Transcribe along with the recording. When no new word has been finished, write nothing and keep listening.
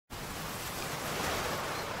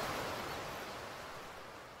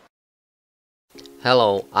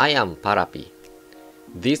Hello, I am Parapi.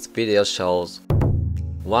 This video shows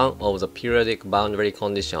one of the periodic boundary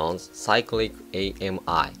conditions,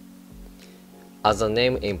 cyclicAMI. As the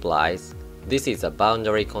name implies, this is a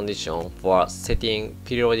boundary condition for setting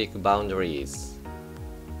periodic boundaries.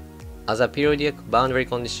 As a periodic boundary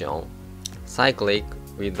condition, cyclic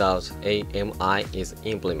without AMI is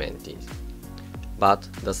implemented. But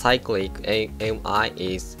the cyclicAMI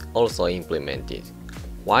is also implemented.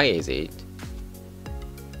 Why is it?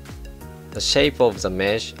 The shape of the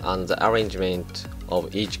mesh and the arrangement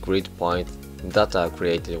of each grid point that are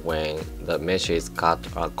created when the mesh is cut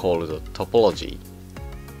are called topology.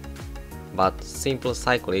 But simple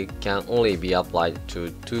cyclic can only be applied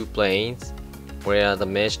to two planes where the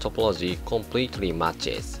mesh topology completely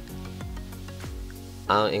matches.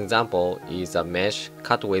 An example is a mesh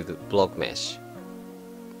cut with block mesh.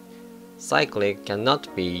 Cyclic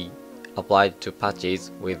cannot be applied to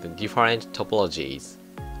patches with different topologies.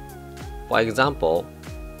 For example,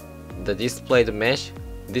 the displayed mesh,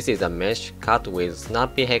 this is a mesh cut with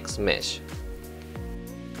snappy hex mesh.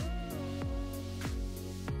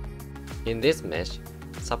 In this mesh,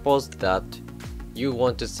 suppose that you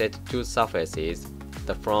want to set two surfaces,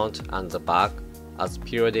 the front and the back, as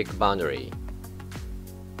periodic boundary.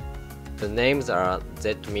 The names are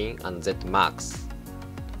zmin and zmax,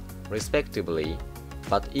 respectively,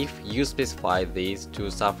 but if you specify these two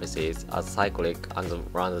surfaces as cyclic and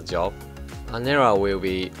run the job, an error will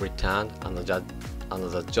be returned and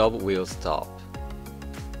the job will stop.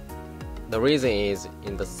 The reason is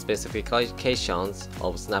in the specifications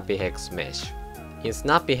of snappy hex mesh. In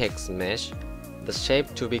snappy hex mesh, the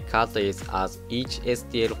shape to be cut is as each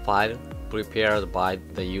STL file prepared by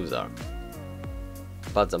the user.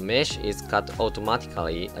 But the mesh is cut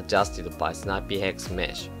automatically adjusted by snappy hex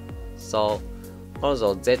mesh. So,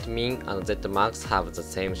 although zmin and zmax have the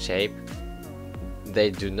same shape, they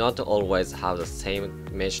do not always have the same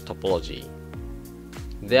mesh topology.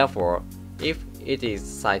 Therefore, if it is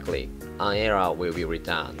cyclic, an error will be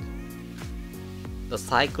returned. The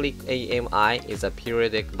cyclicAMI is a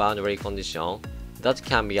periodic boundary condition that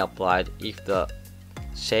can be applied if the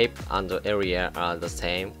shape and the area are the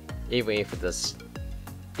same, even if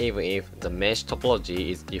the mesh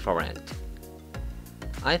topology is different.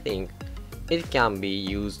 I think it can be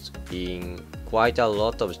used in quite a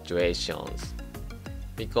lot of situations,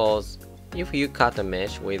 because if you cut a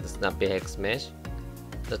mesh with snappy hex mesh,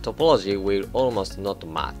 the topology will almost not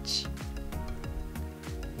match.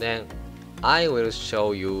 Then I will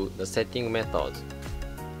show you the setting method.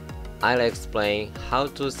 I'll explain how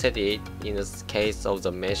to set it in the case of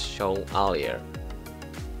the mesh shown earlier.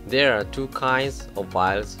 There are two kinds of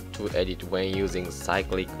files to edit when using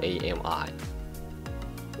cyclicAMI.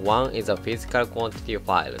 One is the physical quantity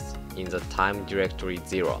files in the time directory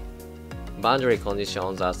 0. Boundary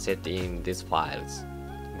conditions are set in these files,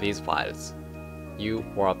 U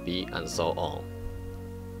or P and so on.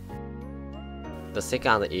 The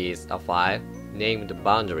second is a file named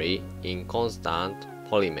boundary in constant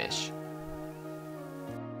polyMesh.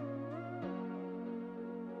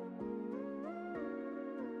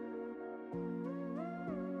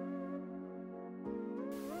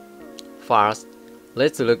 First,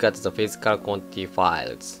 let's look at the physical quantity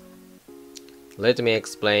files. Let me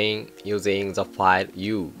explain using the file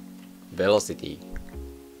U, velocity.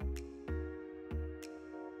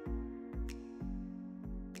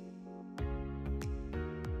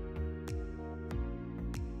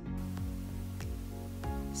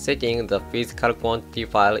 Setting the physical quantity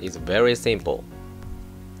file is very simple.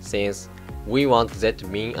 Since we want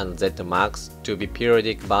zmin and zmax to be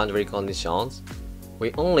periodic boundary conditions,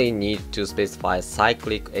 we only need to specify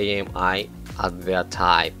cyclicAMI as their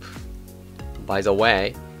type. By the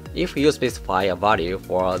way, if you specify a value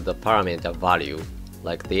for the parameter value,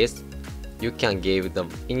 like this, you can give the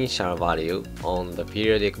initial value on the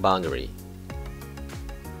periodic boundary.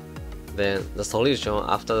 Then the solution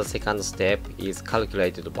after the second step is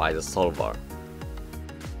calculated by the solver.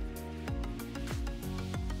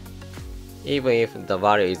 Even if the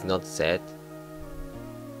value is not set,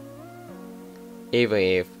 even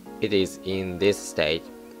if it is in this state,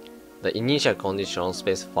 the initial condition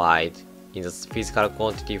specified in the physical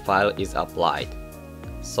quantity file is applied.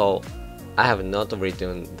 So I have not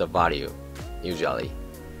written the value, usually.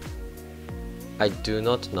 I do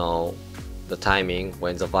not know the timing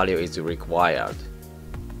when the value is required.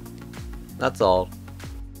 That's all.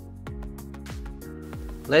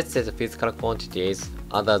 Let's set physical quantities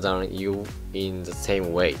other than U in the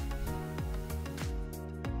same way.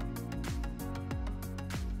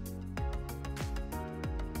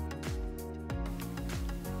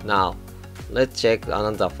 Now, let's check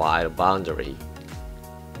another file boundary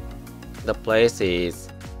the place is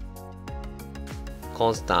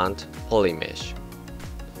constant polyMesh.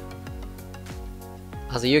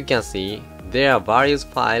 As you can see, there are various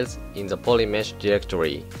files in the polyMesh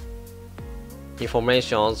directory.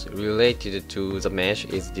 Information related to the mesh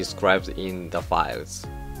is described in the files.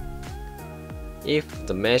 If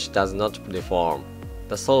the mesh does not deform,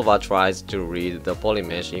 the solver tries to read the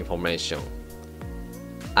polyMesh information.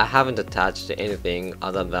 I haven't touched anything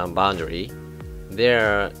other than boundary.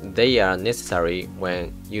 They are necessary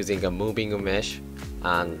when using a moving mesh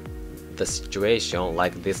and the situation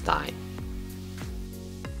like this time.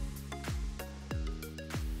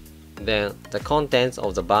 Then the contents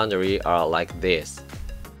of the boundary are like this.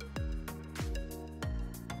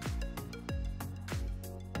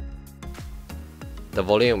 The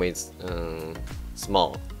volume is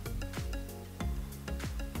small.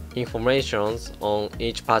 Information on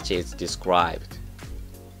each patch is described.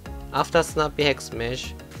 After cyclic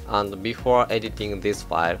mesh and before editing this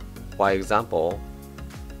file, for example,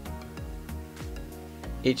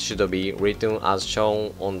 it should be written as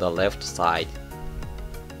shown on the left side.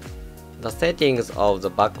 The settings of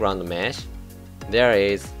the background mesh, there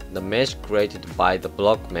is the mesh created by the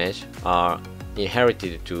block mesh are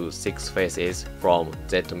inherited to 6 faces from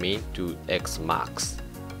zmin to xmax.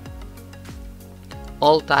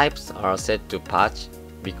 All types are set to patch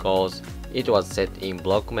because it was set in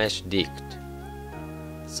block mesh dict.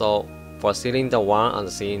 So for cylinder 1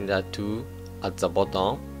 and cylinder 2 at the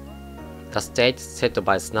bottom, the state set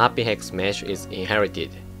by cyclic mesh is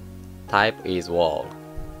inherited. Type is wall.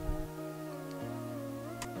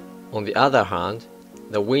 On the other hand,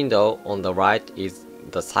 the window on the right is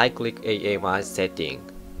the cyclicAMI setting.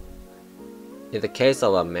 In the case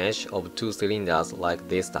of a mesh of 2 cylinders like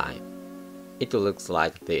this time, it looks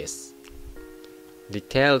like this.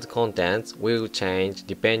 Detailed contents will change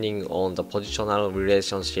depending on the positional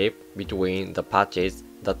relationship between the patches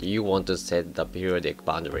that you want to set the periodic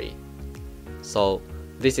boundary. So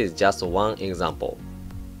this is just one example.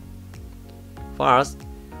 First,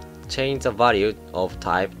 change the value of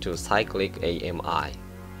type to cyclicAMI.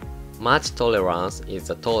 Match tolerance is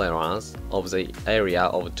the tolerance of the area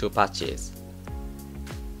of 2 patches.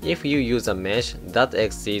 If you use a mesh that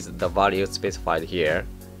exceeds the value specified here,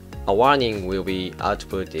 a warning will be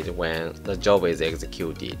outputted when the job is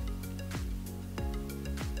executed.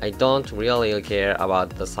 I don't really care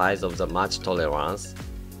about the size of the match tolerance,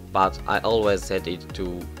 but I always set it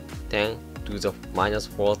to 10 to the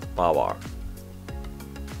 -4th power.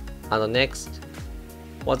 And next,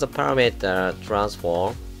 for the parameter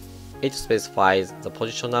transform, it specifies the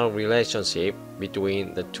positional relationship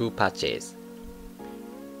between the 2 patches.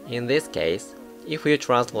 In this case, if you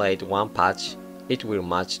translate one patch, it will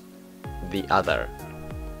match the other.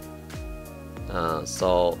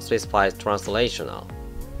 So specify translational.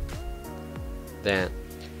 Then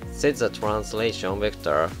set the translation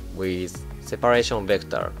vector with separation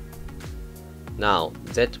vector. Now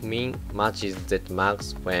zmin matches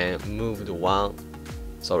zmax when moved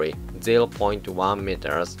 0.1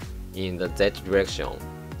 meters in the z direction,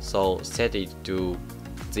 so set it to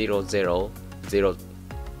 0.1.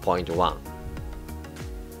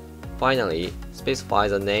 Finally, specify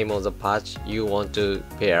the name of the patch you want to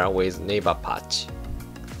pair with neighbor patch.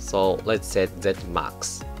 So let's set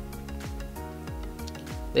zmax.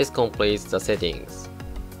 This completes the settings.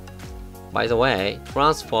 By the way,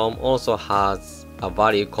 transform also has a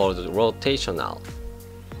value called rotational.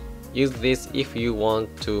 Use this if you want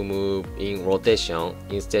to move in rotation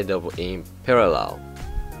instead of in parallel.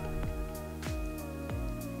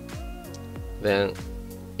 Then,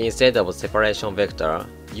 instead of separation vector,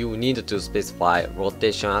 you need to specify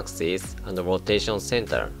rotation axis and rotation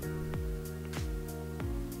center.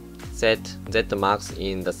 Set zmax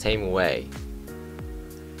in the same way.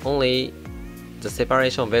 Only the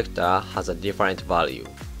separation vector has a different value,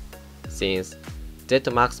 since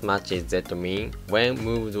zmax matches zmin when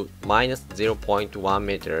moved -0.1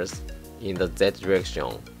 meters in the z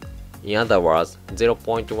direction. In other words,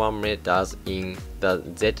 0.1 meters in the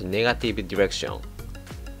z negative direction,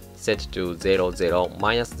 set to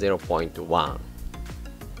 0.1.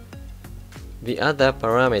 The other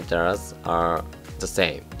parameters are the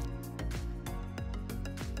same.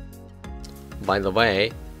 By the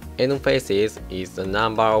way, n faces is the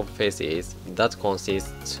number of faces that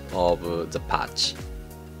consists of the patch.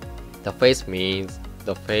 The face means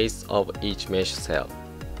the face of each mesh cell.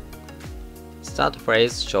 Start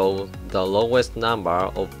face shows the lowest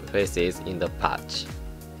number of faces in the patch.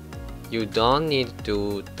 You don't need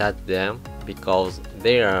to touch them because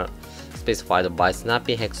they are specified by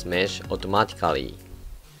cyclic mesh automatically.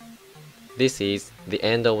 This is the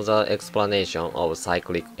end of the explanation of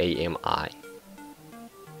cyclicAMI.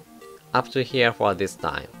 Up to here for this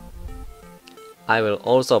time. I will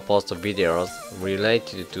also post videos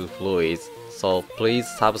related to fluids, so please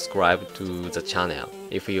subscribe to the channel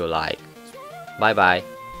if you like. Bye bye.